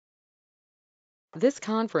This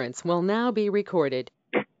conference will now be recorded.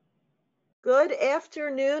 Good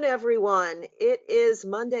afternoon, everyone. It is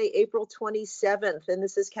Monday, April 27th, and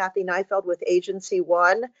this is Kathy Neifeld with Agency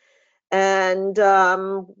One. And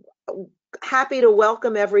happy to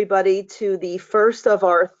welcome everybody to the first of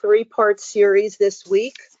our three-part series this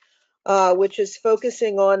week, which is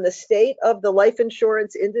focusing on the state of the life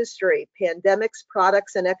insurance industry, pandemics,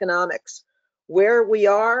 products, and economics, where we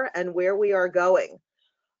are and where we are going.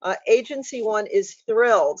 Agency One is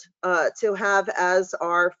thrilled to have as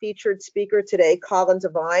our featured speaker today, Colin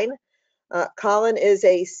Devine. Colin is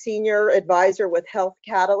a senior advisor with Health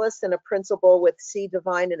Catalyst and a principal with C.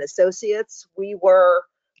 Devine and Associates. We were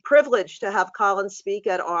privileged to have Colin speak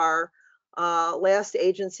at our last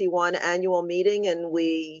Agency One annual meeting, and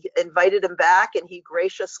we invited him back, and he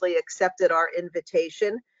graciously accepted our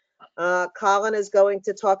invitation. Colin is going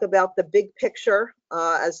to talk about the big picture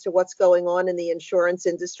as to what's going on in the insurance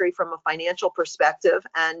industry from a financial perspective.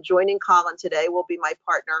 And joining Colin today will be my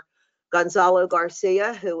partner, Gonzalo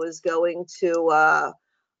Garcia, who is going to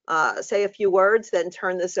say a few words, then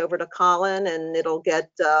turn this over to Colin, and it'll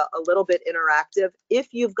get a little bit interactive. If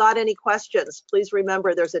you've got any questions, please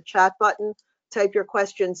remember there's a chat button. Type your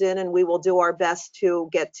questions in, and we will do our best to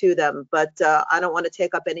get to them. But I don't want to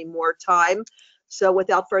take up any more time. So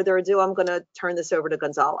without further ado, I'm going to turn this over to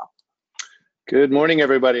Gonzalo. Good morning,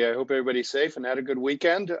 everybody. I hope everybody's safe and had a good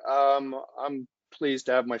weekend. I'm pleased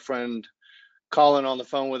to have my friend Colin on the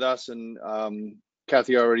phone with us. And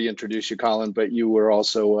Kathy already introduced you, Colin, but you were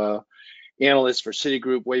also analyst for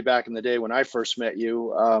Citigroup way back in the day when I first met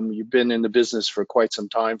you. You've been in the business for quite some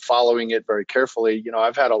time, following it very carefully. You know,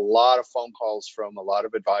 I've had a lot of phone calls from a lot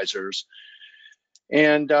of advisors.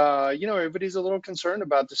 And, you know, everybody's a little concerned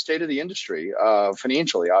about the state of the industry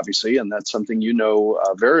financially, obviously, and that's something you know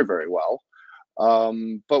very, very well.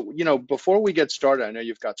 But, you know, before we get started, I know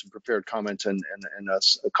you've got some prepared comments and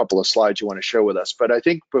a couple of slides you want to share with us. But I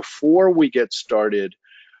think before we get started,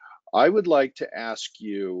 I would like to ask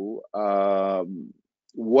you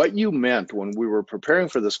what you meant when we were preparing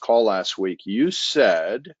for this call last week. You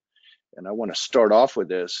said, and I want to start off with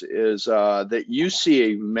this, is that you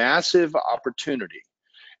see a massive opportunity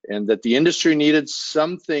and that the industry needed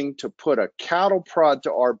something to put a cattle prod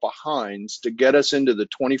to our behinds to get us into the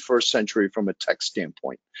 21st century from a tech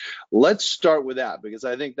standpoint. Let's start with that, because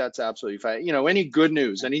I think that's absolutely fine. You know, any good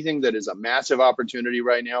news, anything that is a massive opportunity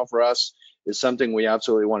right now for us is something we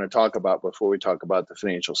absolutely want to talk about before we talk about the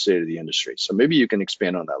financial state of the industry. So maybe you can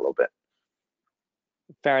expand on that a little bit.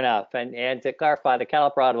 Fair enough. And to clarify, the cattle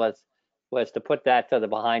prod was to put that to the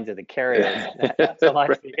behinds of the carriers. Not so much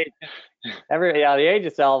right. The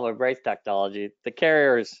agents all embrace technology. The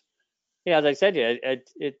carriers, you know, as I said to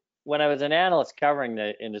you, when I was an analyst covering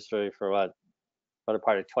the industry for what a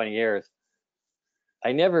part of 20 years,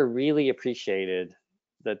 I never really appreciated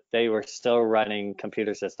that they were still running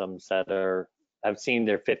computer systems that have seen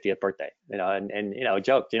their 50th birthday. You know, and you know,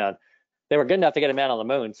 joked, you know, they were good enough to get a man on the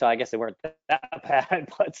moon, so I guess they weren't that bad,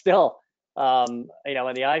 but still. You know,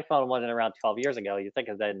 when the iPhone wasn't around 12 years ago, you think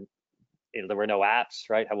of then, you know, there were no apps,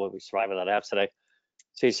 right? How would we survive without apps today?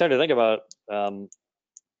 So you start to think about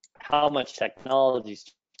how much technology's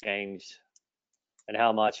changed and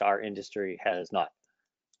how much our industry has not.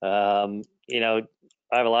 You know,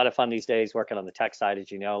 I have a lot of fun these days working on the tech side,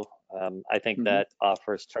 as you know. I think that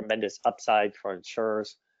offers tremendous upside for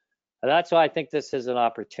insurers. And that's why I think this is an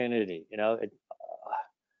opportunity. You know,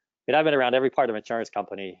 I've been around every part of an insurance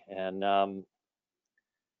company, and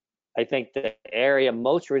I think the area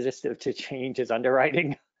most resistant to change is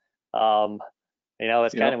underwriting. You know,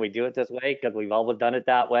 it's kind of, we do it this way because we've always done it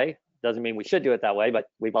that way. Doesn't mean we should do it that way, but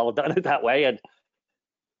we've always done it that way. And,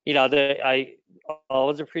 you know, I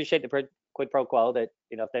always appreciate the quid pro quo that,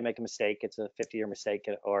 you know, if they make a mistake, it's a 50-year mistake,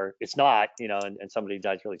 or it's not, you know, and somebody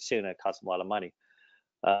dies really soon, it costs them a lot of money.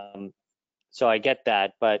 So I get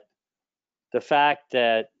that, but the fact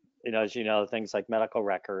that, you know, as you know, things like medical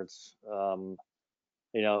records,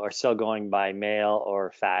 you know, are still going by mail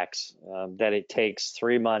or fax, that it takes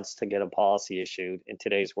 3 months to get a policy issued in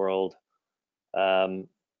today's world. All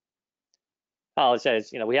it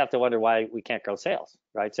says, you know, we have to wonder why we can't grow sales,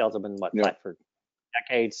 right? Sales have been flat for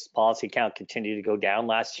decades. Policy count continued to go down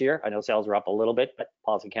last year. I know sales are up a little bit, but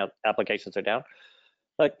policy count applications are down.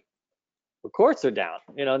 Like, of course they're down.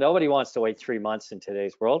 You know, nobody wants to wait 3 months in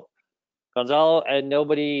today's world. Gonzalo, and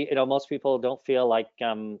nobody, you know, most people don't feel like,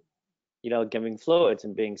 you know, giving fluids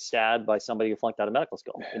and being stabbed by somebody who flunked out of medical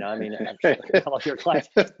school. You know, I mean, I'm sure all of your clients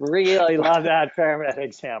really love that paramedic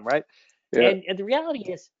exam, right? Yeah. And the reality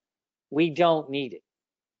is, we don't need it,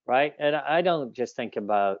 right? And I don't just think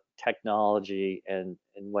about technology and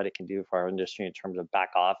what it can do for our industry in terms of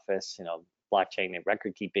back office, you know, blockchain and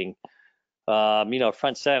record keeping,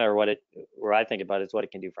 front center, where I think about it is what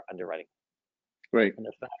it can do for underwriting. Right. And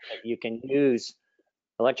the fact that you can use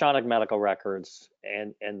electronic medical records,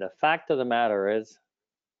 and the fact of the matter is,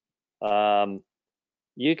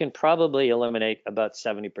 you can probably eliminate about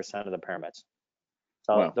 70% of the pyramids.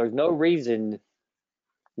 So Wow. there's no reason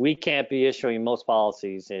we can't be issuing most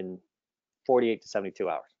policies in 48 to 72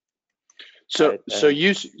 hours. So, Right? so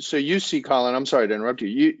you see, Colin, I'm sorry to interrupt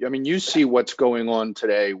you. You see what's going on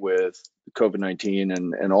today with COVID-19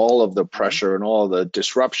 and all of the pressure and all the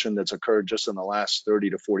disruption that's occurred just in the last 30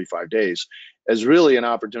 to 45 days as really an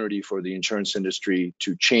opportunity for the insurance industry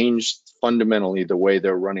to change fundamentally the way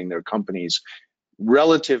they're running their companies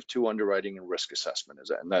relative to underwriting and risk assessment.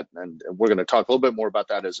 And we're going to talk a little bit more about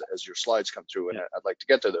that as your slides come through, and I'd like to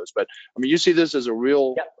get to those. But you see this as a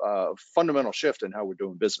real fundamental shift in how we're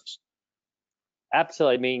doing business.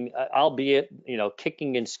 Absolutely. Albeit,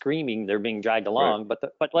 kicking and screaming, they're being dragged along. Right.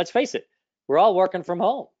 But let's face it, we're all working from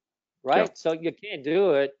home, right? Yeah. So you can't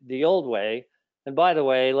do it the old way. And by the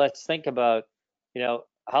way, let's think about,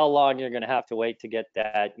 how long you're going to have to wait to get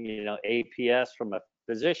that, APS from a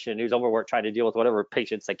physician who's overworked trying to deal with whatever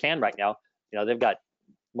patients they can right now. They've got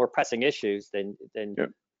more pressing issues than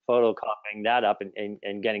photocopying that up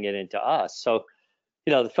and getting it into us. So,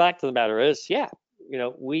 the fact of the matter is,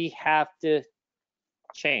 we have to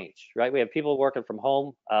change, right? We have people working from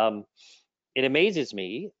home. It amazes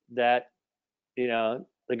me that, the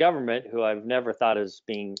government, who I've never thought as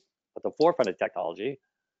being at the forefront of technology,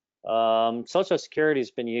 Social Security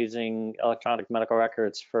has been using electronic medical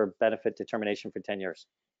records for benefit determination for 10 years.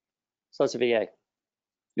 So it's a VA.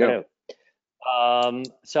 Yeah.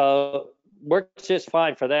 So works just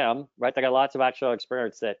fine for them, right? They got lots of actual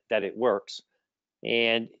experience that it works.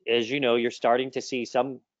 And as you know, you're starting to see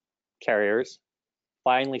some carriers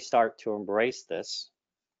finally start to embrace this.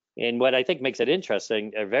 And what I think makes it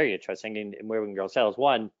interesting, very interesting, and where we can grow sales,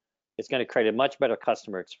 one, it's going to create a much better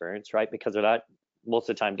customer experience, right? Because they're not most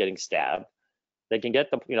of the time getting stabbed. They can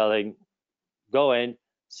get they go in,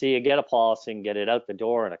 see you get a policy and get it out the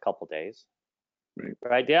door in a couple days,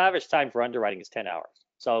 right? The average time for underwriting is 10 hours.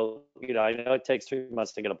 So, I know it takes 3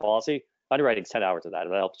 months to get a policy. Underwriting is 10 hours of that.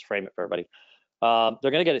 That helps frame it for everybody.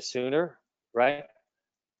 They're going to get it sooner, right?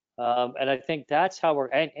 And I think that's how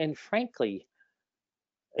and frankly,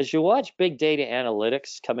 as you watch big data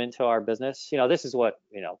analytics come into our business, this is what,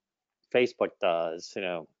 Facebook does,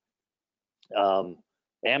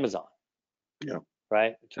 Amazon,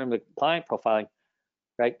 right? In terms of client profiling,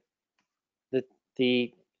 right?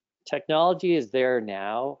 The technology is there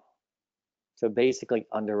now to basically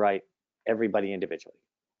underwrite everybody individually,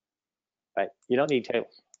 right? You don't need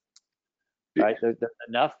tables, right? There's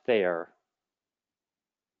enough there.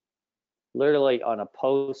 Literally on a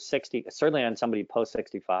post 60, certainly on somebody post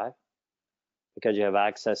 65, because you have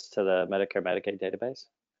access to the Medicare Medicaid database,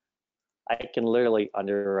 I can literally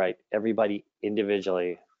underwrite everybody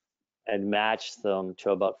individually and match them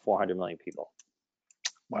to about 400 million people.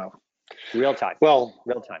 Wow. Real time. Well,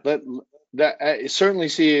 real time. I certainly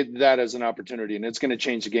see that as an opportunity, and it's going to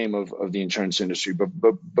change the game of the insurance industry. But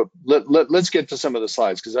let's get to some of the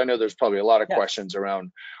slides, because I know there's probably a lot of questions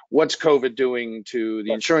around what's COVID doing to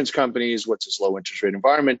the insurance companies, what's this low interest rate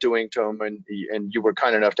environment doing to them, and you were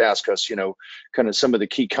kind enough to ask us, kind of some of the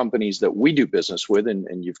key companies that we do business with,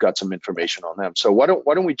 and you've got some information on them. So why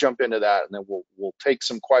don't we jump into that, and then we'll take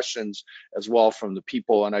some questions as well from the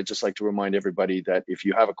people. And I'd just like to remind everybody that if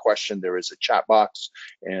you have a question, there is a chat box,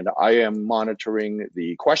 and I am monitoring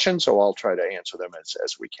the questions, so I'll try to answer them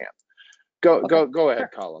as we can. Go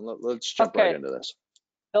ahead, Colin. Let's jump right into this.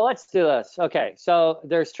 So let's do this. Okay, so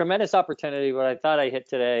there's tremendous opportunity, but I thought I hit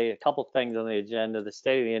today a couple things on the agenda: the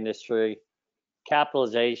state of the industry,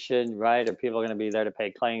 capitalization, right? Are people going to be there to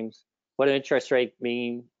pay claims? What do interest rate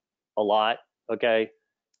mean? A lot. Okay,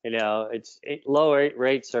 low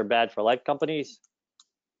rates are bad for life companies.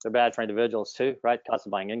 They're bad for individuals too, right? Cost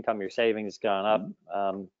of buying income, your savings gone up.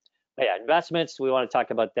 Investments, we want to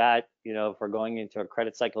talk about that, if we're going into a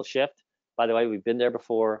credit cycle shift. By the way, we've been there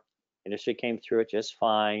before. Industry came through it just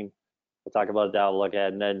fine. We'll talk about that, we'll look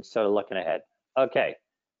at, and then sort of looking ahead. Okay,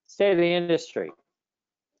 state of the industry.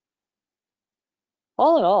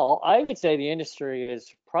 All in all, I would say the industry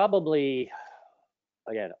is probably,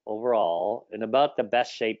 again, overall, in about the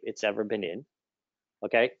best shape it's ever been in.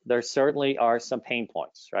 Okay, there certainly are some pain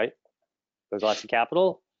points, right? There's lots of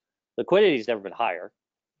capital. Liquidity's never been higher,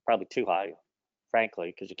 probably too high, frankly,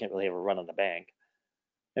 because you can't really have a run on the bank.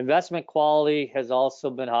 Investment quality has also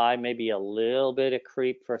been high, maybe a little bit of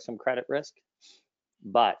creep for some credit risk,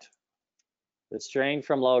 but the strain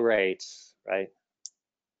from low rates, right,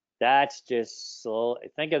 That's just slow.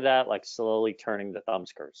 Think of that like slowly turning the thumb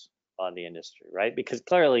screws on the industry, right? Because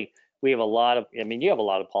clearly we have a lot of, I mean, you have a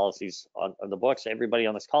lot of policies on the books. Everybody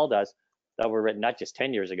on this call does, that were written not just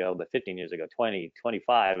 10 years ago, but 15 years ago, 20,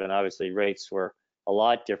 25. And obviously rates were a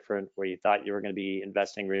lot different where you thought you were going to be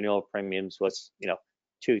investing. Renewal premiums was,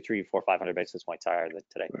 2, 3, 4, 500 basis points higher than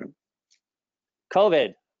today. Right.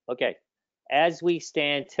 COVID. Okay. As we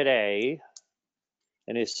stand today,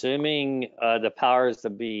 and assuming the powers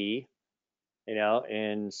that be,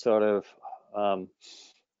 in sort of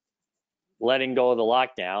letting go of the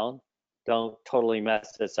lockdown, don't totally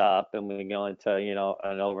mess this up, and we go into,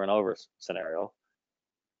 an over and over scenario.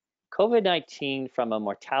 COVID-19 from a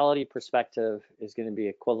mortality perspective is going to be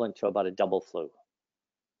equivalent to about a double flu,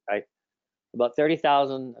 right? About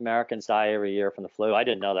 30,000 Americans die every year from the flu. I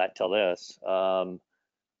didn't know that till this. And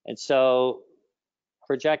so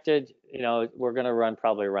projected, we're going to run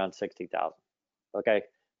probably around 60,000. Okay,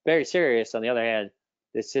 very serious. On the other hand,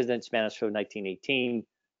 this isn't Spanish flu 1918.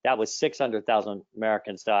 That was 600,000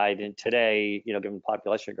 Americans died, and today, given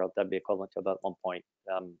population growth, that'd be equivalent to about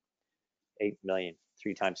 1.8 million,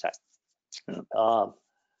 3 times that. Yeah.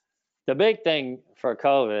 The big thing for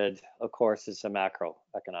COVID, of course, is the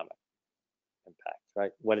macroeconomic impact,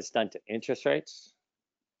 right? What it's done to interest rates,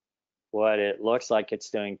 what it looks like it's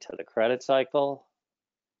doing to the credit cycle,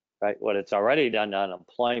 right? What it's already done to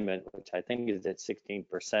unemployment, which I think is at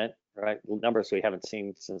 16%, right? Numbers we haven't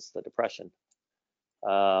seen since the Depression.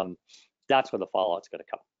 That's where the fallout's going to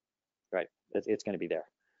come, right? It's going to be there.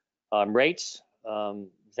 Rates,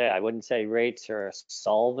 I wouldn't say rates are a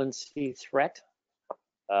solvency threat.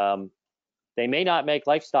 They may not make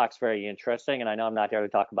life stocks very interesting, and I know I'm not here to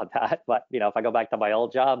talk about that, but if I go back to my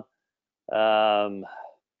old job,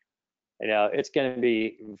 it's going to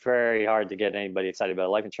be very hard to get anybody excited about a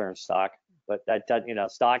life insurance stock. But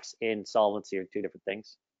stocks and solvency are 2 different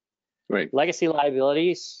things. Right. Legacy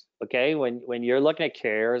liabilities, okay, when you're looking at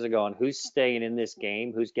carriers and going, who's staying in this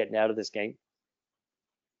game, who's getting out of this game,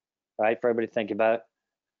 right, for everybody to think about.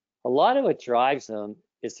 A lot of what drives them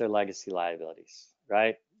is their legacy liabilities,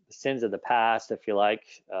 right? The sins of the past, if you like.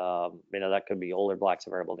 That could be older blocks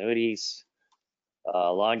of variable annuities,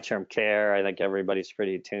 long-term care. I think everybody's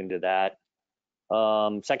pretty attuned to that.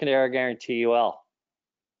 Secondary guarantee UL,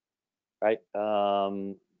 right?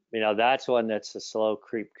 That's one that's a slow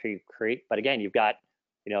creep. But again, you've got,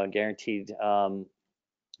 a guaranteed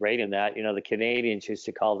rate in that. The Canadians used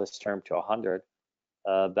to call this term to 100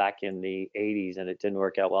 back in the 80s, and it didn't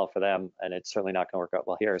work out well for them, and it's certainly not going to work out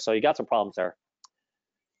well here. So you got some problems there.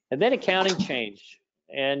 And then accounting change.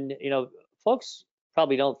 And, folks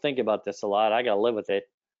probably don't think about this a lot. I got to live with it.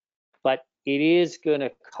 But it is going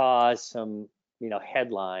to cause some,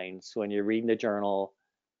 headlines when you're reading the journal.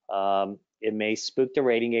 It may spook the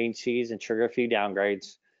rating agencies and trigger a few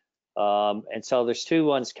downgrades. And so there's 2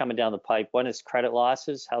 ones coming down the pipe. One is credit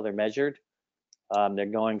losses, how they're measured. They're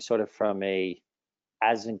going sort of from a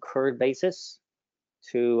as incurred basis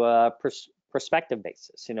to prospective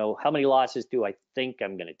basis. How many losses do I think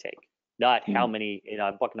I'm going to take? Not how many,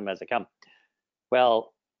 I'm booking them as they come.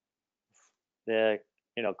 Well, the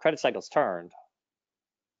credit cycle's turned,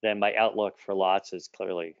 then my outlook for losses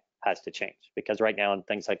clearly has to change, because right now in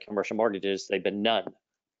things like commercial mortgages, they've been none.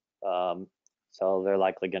 So they're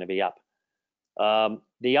likely going to be up.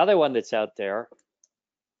 The other one that's out there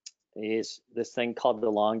is this thing called the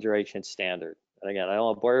long duration standard. And again, I don't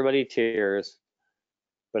want to bore everybody to tears,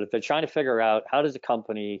 but if they're trying to figure out how does a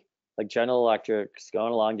company like General Electric's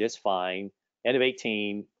going along just fine, end of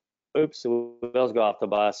 18, oops, the wheels go off the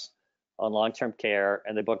bus on long-term care,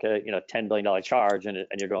 and they book a $10 billion charge, and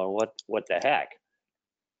you're going, what the heck?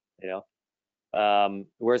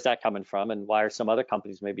 Where's that coming from, and why are some other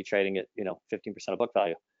companies maybe trading at 15% of book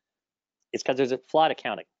value? It's because there's a flawed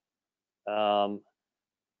accounting.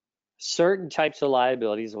 Certain types of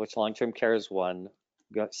liabilities, which long-term care is one,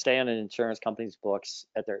 stay on an insurance company's books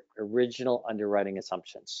at their original underwriting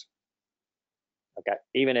assumptions. Okay,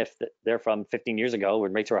 even if they're from 15 years ago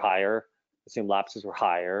when rates were higher, assumed lapses were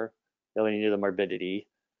higher, nobody knew the morbidity.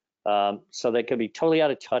 So they could be totally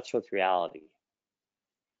out of touch with reality.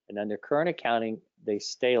 And under current accounting, they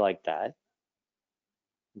stay like that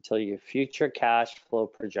until your future cash flow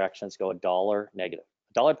projections go $1 negative.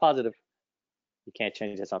 $1 positive, you can't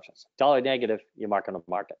change the assumptions. $1 negative, you mark on the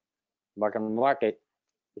market. Mark on the market,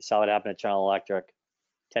 you saw what happened at General Electric,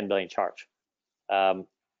 10 billion charge.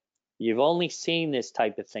 You've only seen this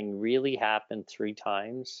type of thing really happen 3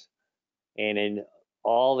 times. And in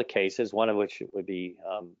all the cases, one of which would be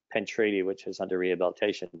Penn Treaty, which is under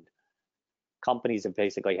rehabilitation, companies have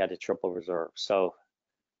basically had to triple reserve. So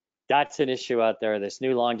that's an issue out there. This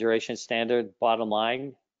new long duration standard, bottom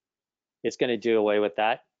line, It's going to do away with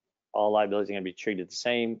that. All liabilities are going to be treated the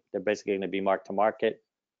same. They're basically going to be marked to market.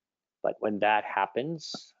 But when that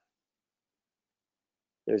happens,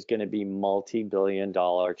 there's going to be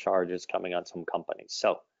multi-billion-dollar charges coming on some companies.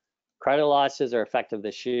 So credit losses are effective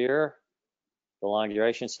this year. The long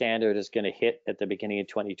duration standard is going to hit at the beginning of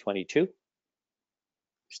 2022.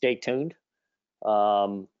 Stay tuned.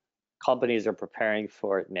 Companies are preparing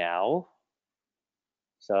for it now.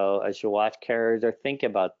 So as you watch carriers or think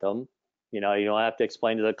about them, you don't have to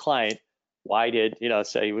explain to the client why did,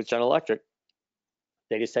 say with General Electric,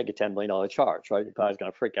 they just take a $10 million charge, right? Your client's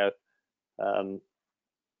going to freak out.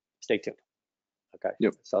 Stay tuned. Okay.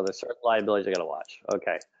 Yep. So there's certain liabilities you got to watch.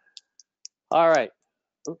 Okay. All right.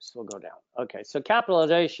 Oops, we'll go down. Okay. So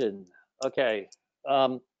capitalization. Okay.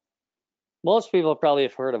 Most people probably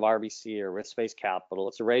have heard of RBC, or risk-based capital.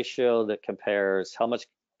 It's a ratio that compares how much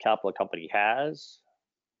capital a company has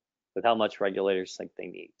with how much regulators think they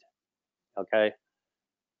need. Okay.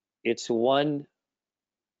 It's one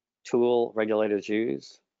tool regulators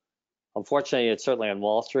use. Unfortunately, it's certainly on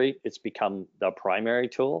Wall Street, it's become the primary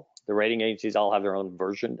tool. The rating agencies all have their own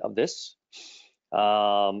version of this.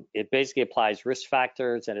 It basically applies risk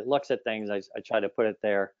factors, and it looks at things, I try to put it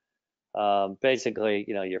there. Basically,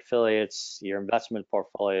 your affiliates, your investment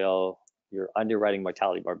portfolio, your underwriting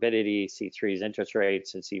mortality morbidity, C3 is interest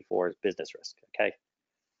rates, and C4 is business risk, okay?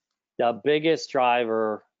 The biggest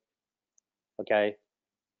driver, okay,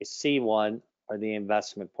 is C1, or the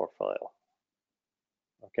investment portfolio,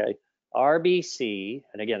 okay? RBC,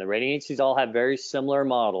 and again, the rating agencies all have very similar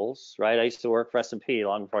models, right? I used to work for S&P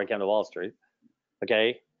long before I came to Wall Street,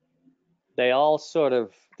 okay? They all sort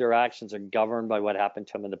of, their actions are governed by what happened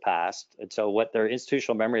to them in the past. And so what their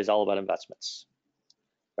institutional memory is all about investments,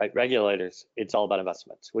 right? Regulators, it's all about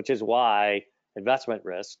investments, which is why investment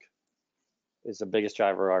risk is the biggest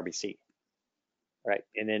driver of RBC, right?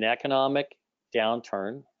 In an economic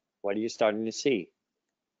downturn, what are you starting to see?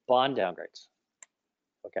 Bond downgrades,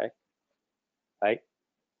 okay? Right?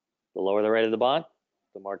 The lower the rate of the bond,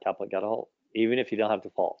 the more capital you got to hold, even if you don't have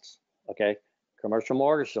defaults, okay? Commercial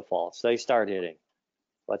mortgage defaults, they start hitting.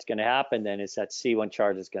 What's going to happen then is that C1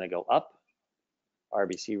 charge is going to go up.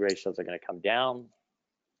 RBC ratios are going to come down.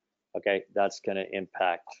 Okay, that's going to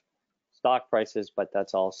impact stock prices, but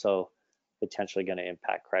that's also potentially going to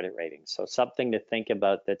impact credit ratings. So something to think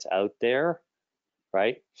about that's out there,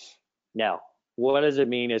 right? Now, what does it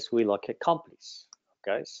mean as we look at companies?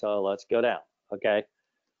 Okay, so let's go down. Okay.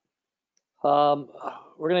 We're going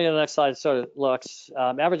to go to the next slide. Sort of looks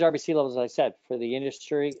average RBC levels, as I said, for the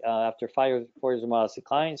industry after 4 years of modest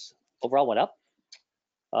declines, overall went up.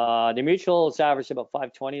 The mutuals averaged about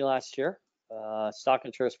 520 last year. Stock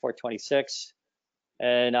insurance 426,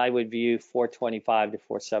 and I would view 425 to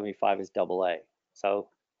 475 as AA. So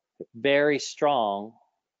very strong.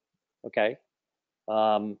 Okay,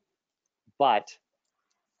 but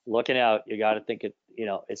looking out, you got to think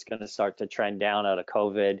it's going to start to trend down out of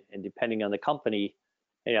COVID, and depending on the company,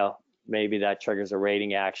 maybe that triggers a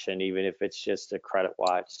rating action, even if it's just a credit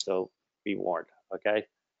watch. So be warned. Okay.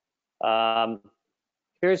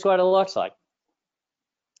 Here's what it looks like.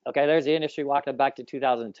 Okay, there's the industry walking back to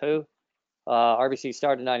 2002. RBC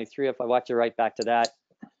started in 93. If I watch it right back to that,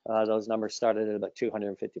 those numbers started at about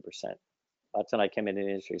 250%. That's when I came into the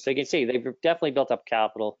industry. So you can see they've definitely built up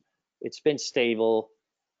capital. It's been stable.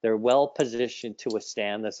 They're well positioned to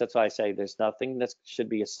withstand this. That's why I say there's nothing that should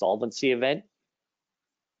be a solvency event,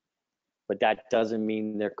 but that doesn't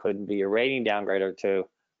mean there couldn't be a rating downgrade or two,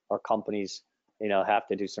 or companies, have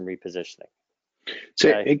to do some repositioning.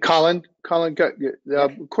 So, hey, Colin, got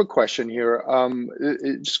quick question here.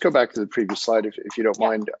 Just go back to the previous slide if you don't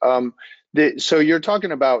mind. So you're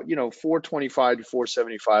talking about, 425 to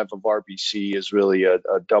 475 of RBC is really a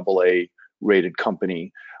AA rated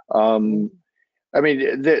company. I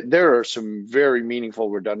mean, there are some very meaningful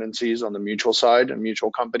redundancies on the mutual side and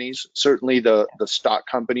mutual companies. Certainly the stock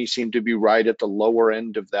companies seem to be right at the lower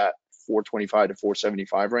end of that 425 to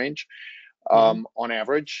 475 range. On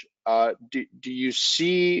average, do you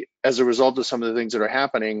see, as a result of some of the things that are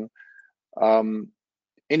happening,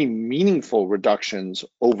 any meaningful reductions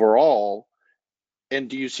overall, and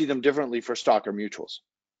do you see them differently for stock or mutuals?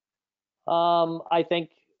 I think,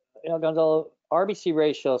 Gonzalo, RBC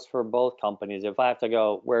ratios for both companies, if I have to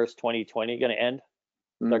go, where's 2020 going to end?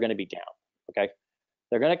 They're going to be down. Okay,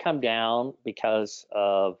 they're going to come down because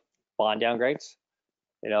of bond downgrades,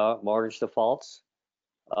 mortgage defaults.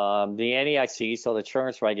 The NAIC, so the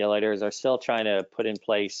insurance regulators, are still trying to put in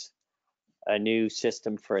place a new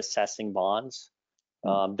system for assessing bonds.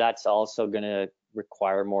 That's also going to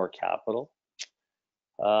require more capital.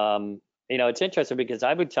 It's interesting because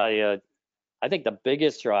I would tell you, I think the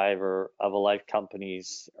biggest driver of a life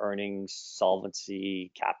company's earnings,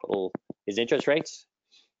 solvency, capital is interest rates,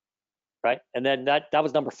 right? And then that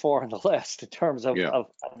was number 4 on the list in terms of, Yeah.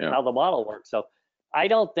 of Yeah. how the model works. So I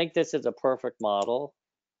don't think this is a perfect model.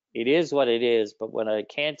 It is what it is, but what I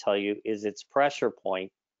can tell you is its pressure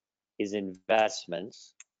point is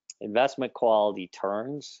investments, investment quality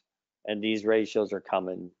turns, and these ratios are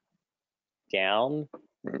coming down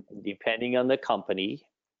depending on the company.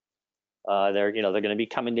 They're going to be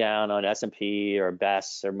coming down on S&P or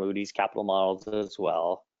Best or Moody's capital models as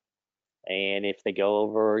well. And if they go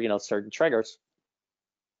over, certain triggers,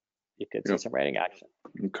 you could see some rating action.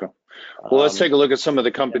 Okay. Well, let's take a look at some of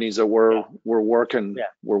the companies that we're working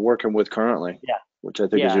with currently. Yeah. Which I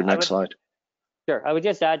think is your next slide. Sure. I would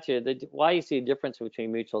just add to why you see a difference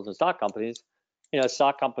between mutuals and stock companies.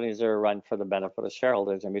 Stock companies are run for the benefit of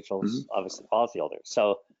shareholders, and mutuals obviously policyholders.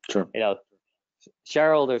 So, sure.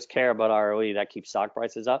 Shareholders care about ROE, that keeps stock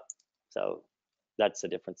prices up. So that's the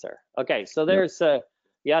difference there. Okay, so there's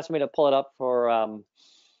you asked me to pull it up for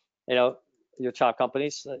your top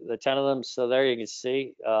companies, the 10 of them. So there you can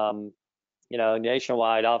see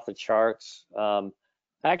Nationwide off the charts.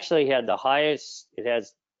 Actually had the highest, it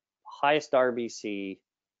has highest RBC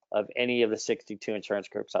of any of the 62 insurance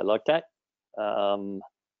groups I looked at. There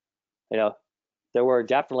were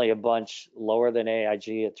definitely a bunch lower than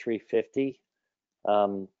AIG at 350.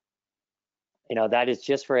 That is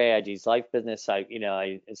just for AIG's life business. I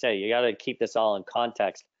say you got to keep this all in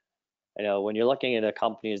context. When you're looking at a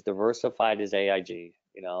company as diversified as AIG,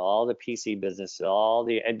 all the PC business,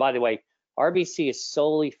 and by the way, RBC is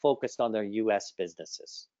solely focused on their US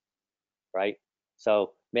businesses, right?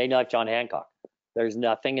 So Manulife, John Hancock, there's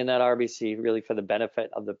nothing in that RBC really for the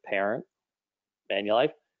benefit of the parent,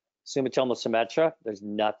 Manulife. Sumitomo Symetra, there's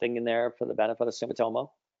nothing in there for the benefit of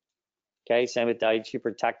Sumitomo. Okay, same with Daiichi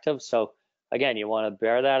Protective. So again, you want to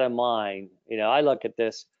bear that in mind. I look at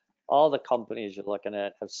this, all the companies you're looking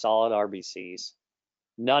at have solid RBCs,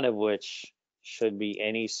 none of which should be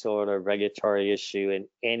any sort of regulatory issue in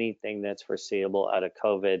anything that's foreseeable out of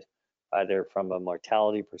COVID, either from a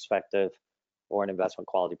mortality perspective or an investment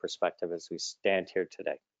quality perspective as we stand here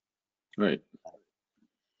today. Right.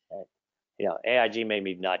 AIG may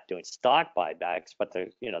be not doing stock buybacks, but there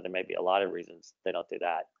may be a lot of reasons they don't do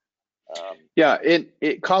that.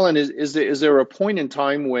 Colin, is there a point in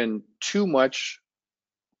time when too much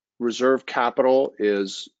reserve capital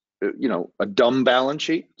is a dumb balance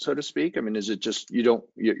sheet, so to speak? I mean, is it just you're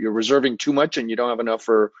reserving too much and you don't have enough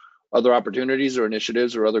for other opportunities or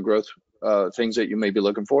initiatives or other growth things that you may be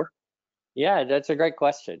looking for? Yeah, that's a great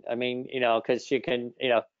question. I mean, because you can,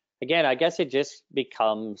 again, I guess it just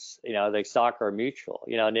becomes, the stock or mutual.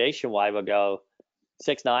 Nationwide will go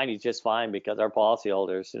 690 just fine because our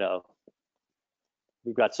policyholders,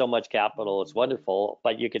 we've got so much capital, it's wonderful.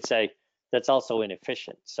 But you could say that's also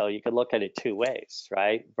inefficient. So you could look at it two ways,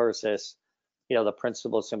 right? Versus, the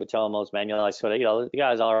principal Sumitomo's, Manulife, the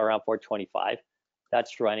guys all around 425.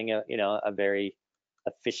 That's running a very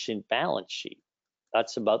efficient balance sheet.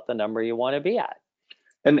 That's about the number you want to be at.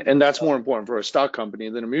 And that's more important for a stock company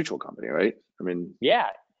than a mutual company, right? I mean, the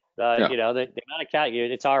amount of cash,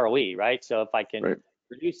 it's ROE, right? So if I can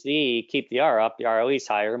reduce the E, keep the R up, the ROE is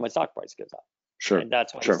higher, and my stock price goes up. Sure. And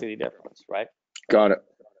that's why you see the difference, right? Got it.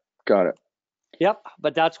 Yep,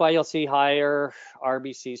 but that's why you'll see higher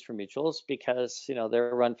RBCs for mutuals because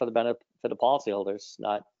they're run for the benefit of the policyholders,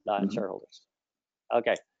 not shareholders.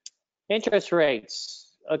 Okay, interest rates.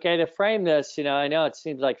 Okay, to frame this, I know it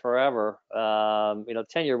seems like forever.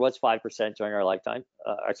 10-year was 5% during our lifetime.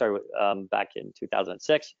 Back in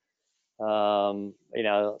 2006. So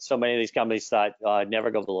many of these companies thought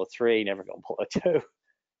never go below 3, never go below 2.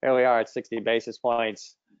 Here we are at 60 basis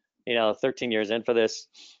points. 13 years in for this.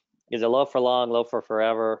 Is it low for long, low for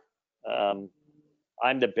forever?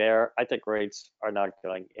 I'm the bear. I think rates are not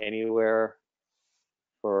going anywhere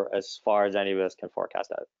for as far as any of us can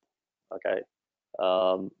forecast out. Okay.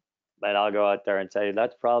 And I'll go out there and tell you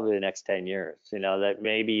that's probably the next 10 years. That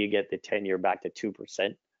maybe you get the 10-year back to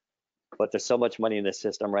 2%, but there's so much money in the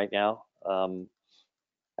system right now.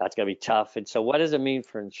 That's going to be tough. And so what does it mean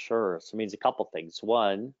for insurers? It means a couple things.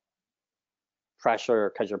 One,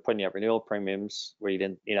 pressure because you're putting up renewal premiums where you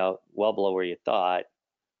didn't, well below where you thought.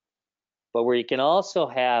 But where you can also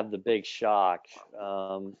have the big shock,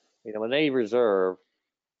 when they reserve,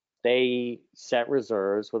 they set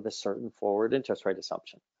reserves with a certain forward interest rate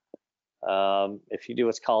assumption. If you do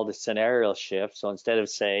what's called a scenario shift, so instead of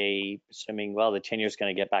assuming, well, the 10-year is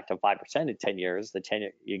going to get back to 5% in 10 years, the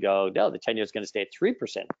 10-year, you go, no, the 10-year is going to stay at 3%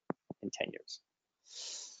 in 10 years.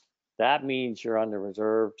 That means you're under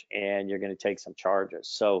reserved and you're going to take some charges.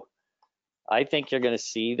 So I think you're going to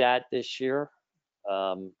see that this year.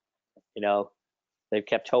 Um, you know, they've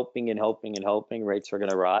kept hoping and hoping and hoping rates are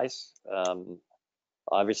going to rise.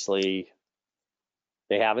 Obviously,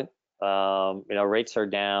 they haven't. Rates are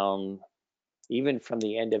down even from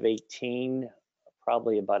the end of 18,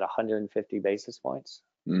 probably about 150 basis points.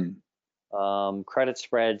 Mm. Credit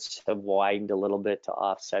spreads have widened a little bit to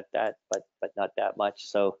offset that, but not that much.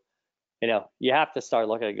 So, you have to start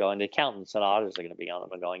looking at it going, the accountants and auditors are going to be on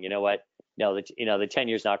them and going, you know what? No, the 10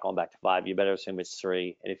 years not going back to 5. You better assume it's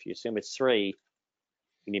 3. And if you assume it's 3,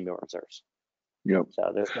 you need more reserves. Yep.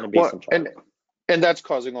 So there's going to be some trouble. And that's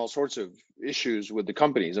causing all sorts of issues with the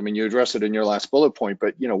companies. I mean, you addressed it in your last bullet point,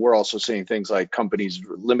 but we're also seeing things like companies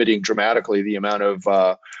limiting dramatically the amount of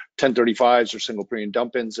 1035s or single premium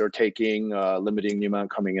dump-ins they're taking, limiting the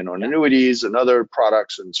amount coming in on annuities and other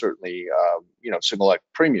products, and certainly single life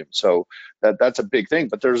premium. So that's a big thing.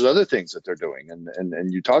 But there's other things that they're doing,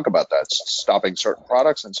 and you talk about that, stopping certain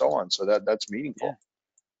products and so on. So that's meaningful. Yeah.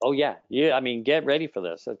 Oh yeah, get ready for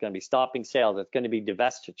this. It's going to be stopping sales. It's going to be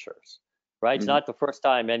divestitures. Right? It's not the first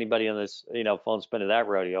time anybody on this, phone's been to that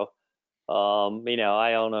rodeo. I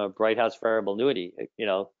own a Bright House variable annuity.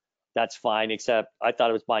 That's fine, except I thought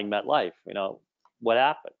it was buying MetLife. What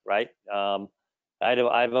happened, right? I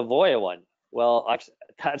have a Voya one. Well,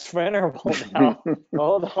 that's venerable now.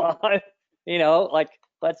 Hold on.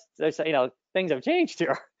 Things have changed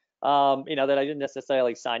here. That I didn't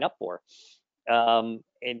necessarily sign up for. And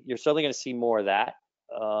you're certainly going to see more of that.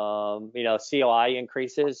 COI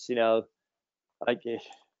increases. I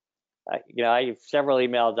have several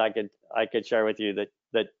emails I could share with you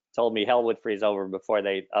that told me hell would freeze over before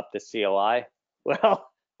they up the COI. Well,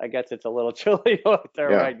 I guess it's a little chilly out there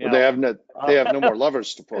right now. They have no more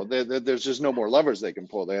levers to pull. There's just no more levers they can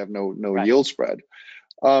pull. They have no Right. yield spread.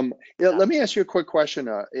 Let me ask you a quick question.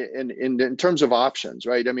 In terms of options,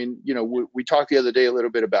 right? I mean, we talked the other day a little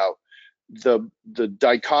bit about the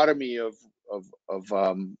dichotomy of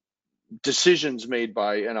decisions made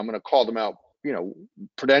by, and I'm going to call them out.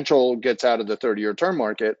 Prudential gets out of the 30-year term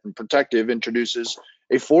market, and Protective introduces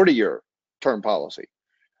a 40-year term policy.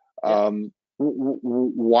 Yeah.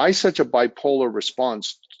 Why such a bipolar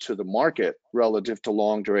response to the market relative to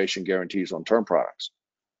long duration guarantees on term products?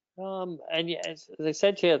 As I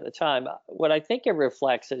said to you at the time, what I think it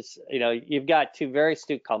reflects is, you've got two very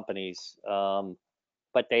astute companies,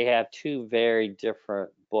 but they have two very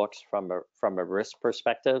different books from a risk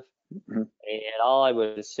perspective. Mm-hmm. And all I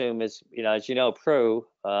would assume is, as Pru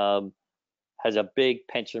has a big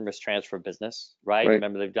pension risk transfer business, right?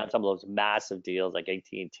 Remember, they've done some of those massive deals like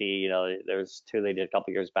AT&T. There's two they did a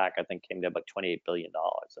couple years back, I think came to about $28 billion.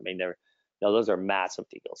 I mean, those are massive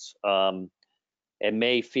deals. It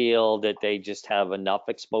may feel that they just have enough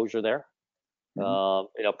exposure there.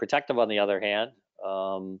 Mm-hmm. Protective, on the other hand,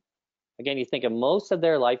 again, you think of most of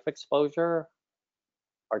their life exposure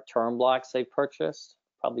are term blocks they purchased.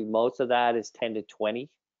 Probably most of that is 10 to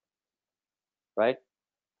 20, right?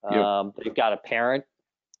 Yep. They've got a parent,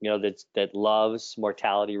 that loves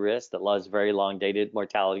mortality risk, that loves very long dated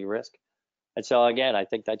mortality risk. And so again, I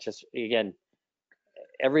think that's just,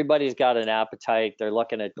 everybody's got an appetite. They're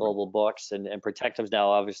looking at global books, and Protective's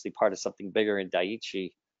now obviously part of something bigger in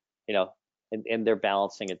Daiichi, and they're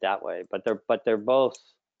balancing it that way. But they're both,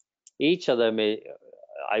 each of them,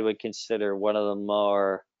 I would consider one of the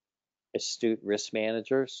more astute risk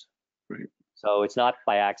managers. Right. So it's not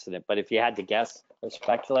by accident, but if you had to guess or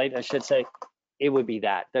speculate, I should say, it would be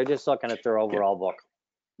that. They're just looking at their overall book.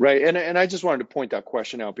 Right. And I just wanted to point that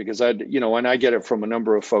question out because and I get it from a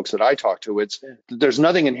number of folks that I talk to. There's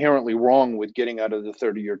nothing inherently wrong with getting out of the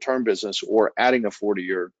 30-year term business or adding a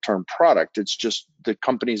 40-year term product. It's just the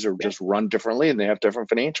companies are just run differently and they have different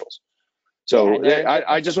financials. So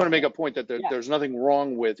I just want to make a point that there's nothing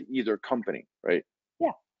wrong with either company, right?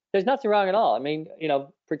 Yeah, there's nothing wrong at all. I mean,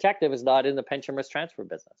 Protective is not in the pension risk transfer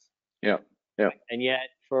business. Yeah. And yet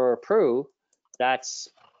for Pru, that's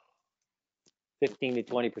 15 to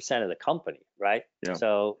 20% of the company, right? Yeah.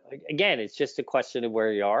 So again, it's just a question of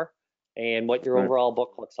where you are and what your overall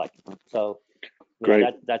book looks like. So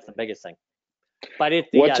that's the biggest thing. But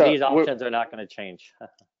these options are not going to change.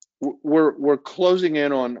 We're closing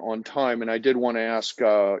in on time, and I did want to ask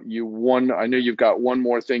you one. I know you've got one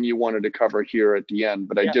more thing you wanted to cover here at the end,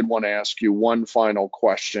 but I did want to ask you one final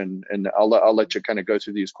question, and I'll let you kind of go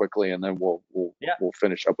through these quickly, and then we'll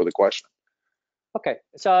finish up with a question. Okay,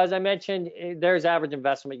 so as I mentioned, there's average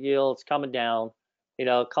investment yields coming down.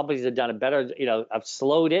 Companies have done a better. I've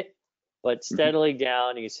slowed it, but steadily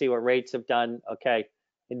down. You see what rates have done. Okay,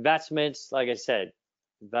 investments, like I said,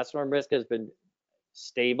 investment risk has been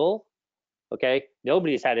stable, Okay,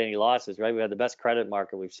 nobody's had any losses, right? We had the best credit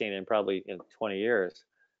market we've seen in probably 20 years.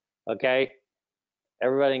 Okay,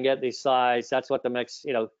 everybody can get these size. That's what the mix,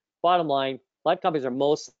 bottom line, life companies are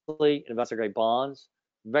mostly investor grade bonds,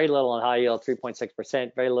 very little on high yield,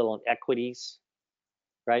 3.6%, very little on equities,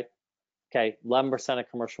 right? Okay, 11% of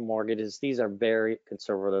commercial mortgages. These are very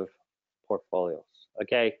conservative portfolios.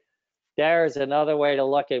 Okay, there's another way to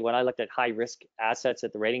look at. When I looked at high risk assets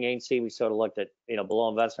at the rating agency, we sort of looked at below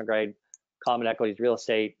investment grade, common equities, real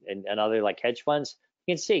estate, and other like hedge funds.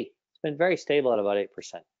 You can see it's been very stable at about 8%.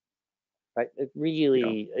 Right? It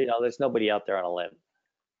really, there's nobody out there on a limb.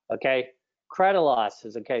 Okay, credit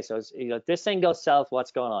losses. Okay, so if this thing goes south,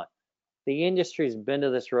 what's going on? The industry's been to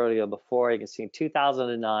this rodeo before. You can see in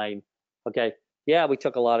 2009. Okay, yeah, we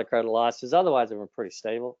took a lot of credit losses. Otherwise, they were pretty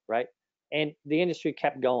stable, right? And the industry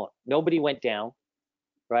kept going. Nobody went down,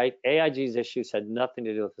 right? AIG's issues had nothing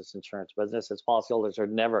to do with this insurance business. Its policyholders are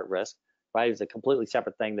never at risk, right? It's a completely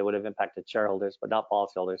separate thing that would have impacted shareholders, but not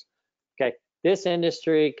policyholders. Okay, this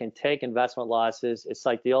industry can take investment losses. It's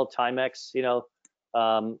like the old Timex,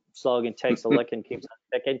 slogan: takes a lick and keeps on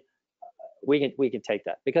ticking. We can take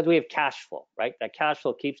that because we have cash flow, right? That cash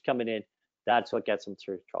flow keeps coming in. That's what gets them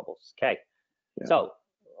through troubles. Okay, so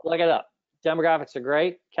look it up. Demographics are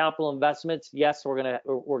great. Capital investments, yes, we're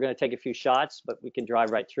gonna take a few shots, but we can drive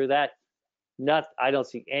right through that. I don't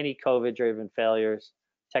see any COVID-driven failures.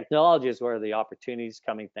 Technology is where the opportunities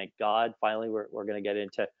coming. Thank God. Finally, we're going to get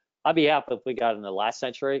into. I'd be happy if we got in the last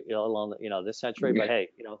century, along this century. But hey,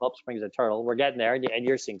 hope springs eternal. We're getting there, and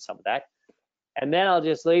you're seeing some of that. And then I'll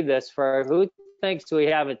just leave this for who thinks we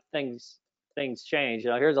haven't things change.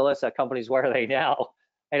 Here's a list of companies. Where are they now?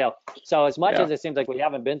 So as much as it seems like we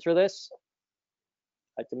haven't been through this,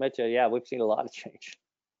 I have to admit you, we've seen a lot of change.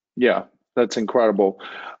 Yeah, that's incredible.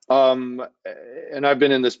 And I've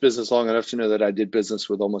been in this business long enough to know that I did business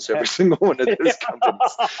with almost every single one of those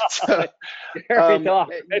companies. So,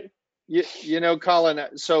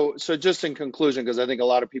 Colin, so just in conclusion, because I think a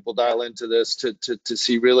lot of people dial into this to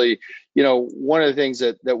see really, one of the things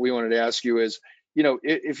that we wanted to ask you is,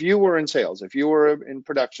 if you were in sales, if you were in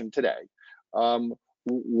production today, two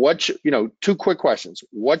quick questions.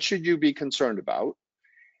 What should you be concerned about?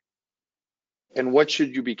 And what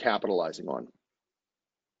should you be capitalizing on?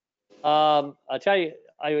 I'll tell you,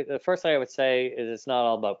 the first thing I would say is it's not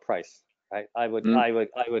all about price, right? I would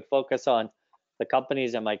focus on the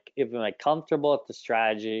companies am I comfortable with the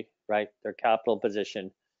strategy, right? Their capital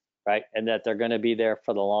position, right? And that they're going to be there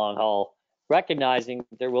for the long haul, recognizing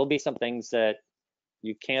there will be some things that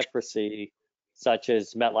you can't foresee, such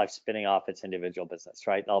as MetLife spinning off its individual business,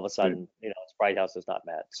 right? And all of a sudden, Sprite House is not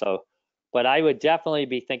met. So, but I would definitely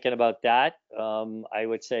be thinking about that. I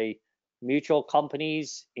would say mutual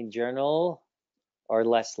companies in general are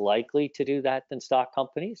less likely to do that than stock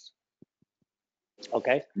companies.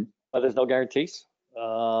 Okay, but there's no guarantees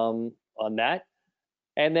on that.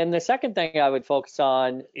 And then the second thing I would focus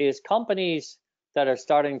on is companies that are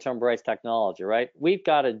starting to embrace technology, right? We've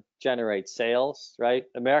got to generate sales, right?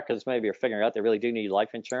 Americans maybe are figuring out they really do need life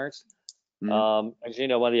insurance. As you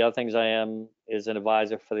know, one of the other things I am is an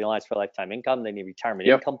advisor for the Alliance for Lifetime Income. They need retirement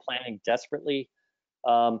income planning desperately.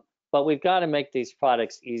 But we've got to make these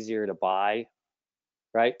products easier to buy,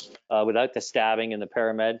 right? Without the stabbing and the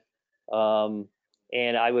pyramid.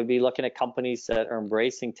 And I would be looking at companies that are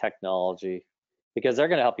embracing technology because they're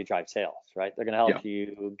going to help you drive sales, right? They're going to help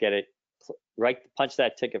you get it right, punch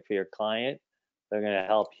that ticket for your client. They're going to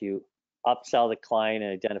help you upsell the client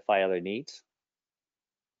and identify other needs.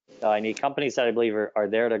 I need companies that I believe are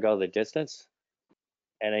there to go the distance.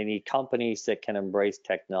 And I need companies that can embrace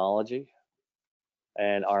technology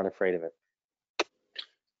and aren't afraid of it.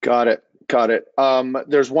 Got it.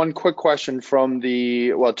 There's one quick question from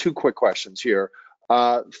two quick questions here.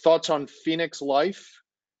 Thoughts on Phoenix Life?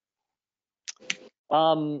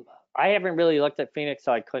 I haven't really looked at Phoenix,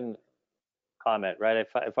 so I couldn't comment, right?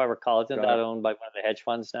 If I recall, isn't that owned by one of the hedge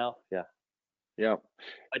funds now? Yeah. Yeah.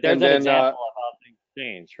 But there's an example of how things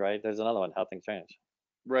change, right? There's another one, how things change.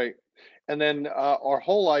 Right. And then are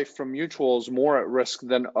whole life from mutuals more at risk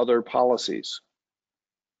than other policies?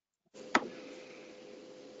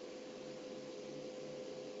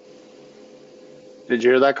 Did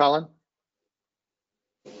you hear that, Colin?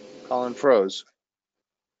 Colin froze.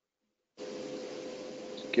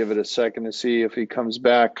 Give it a second to see if he comes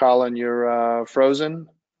back. Colin, you're frozen.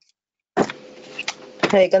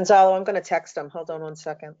 Hey, Gonzalo, I'm going to text him. Hold on one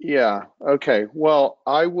second. Yeah. Okay. Well,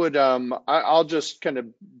 I would. I'll just kind of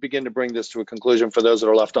begin to bring this to a conclusion for those that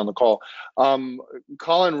are left on the call.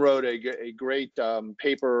 Colin wrote a great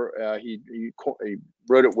paper. He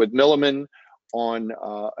wrote it with Milliman on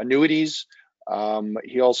annuities.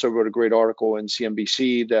 He also wrote a great article in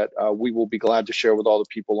CNBC that we will be glad to share with all the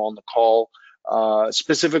people on the call,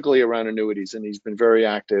 specifically around annuities. And he's been very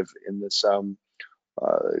active in this,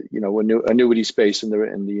 annuity space in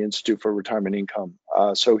the Institute for Retirement Income.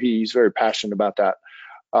 So he's very passionate about that.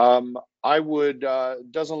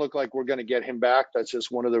 Doesn't look like we're going to get him back. That's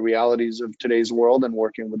just one of the realities of today's world and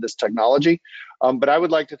working with this technology. But I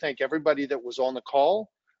would like to thank everybody that was on the call.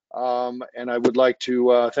 And I would like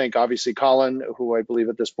to thank, obviously, Colin, who I believe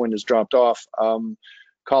at this point has dropped off.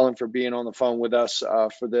 Colin, for being on the phone with us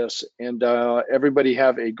for this. And everybody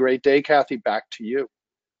have a great day. Kathy, back to you.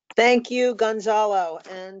 Thank you, Gonzalo.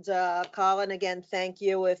 And Colin, again, thank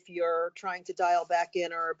you if you're trying to dial back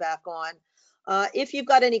in or back on. If you've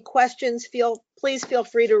got any questions, please feel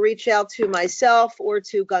free to reach out to myself or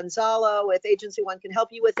to Gonzalo. If Agency One can help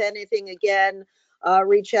you with anything, again,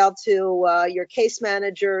 reach out to your case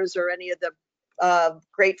managers or any of the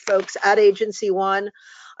great folks at Agency One.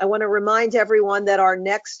 I want to remind everyone that our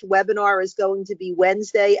next webinar is going to be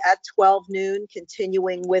Wednesday at 12 noon,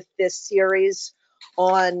 continuing with this series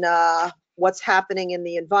on what's happening in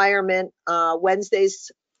the environment.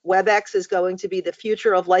 Wednesday's WebEx is going to be the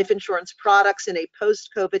future of life insurance products in a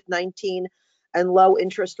post-COVID-19 and low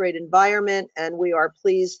interest rate environment. And we are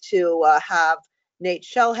pleased to have Nate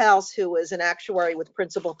Shellhouse, who is an actuary with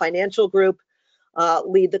Principal Financial Group,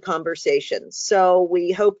 lead the conversation. So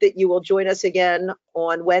we hope that you will join us again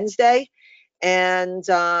on Wednesday. And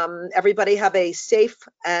everybody have a safe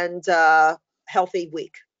and healthy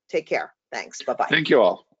week. Take care. Thanks. Bye-bye. Thank you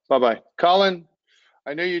all. Bye-bye. Colin,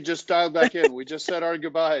 I know you just dialed back in. We just said our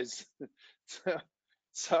goodbyes.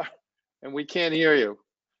 So, and we can't hear you.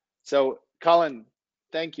 So, Colin,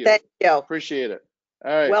 thank you. Thank you. Appreciate it.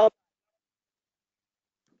 All right. Well,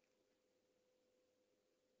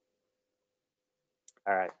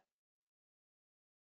 All right.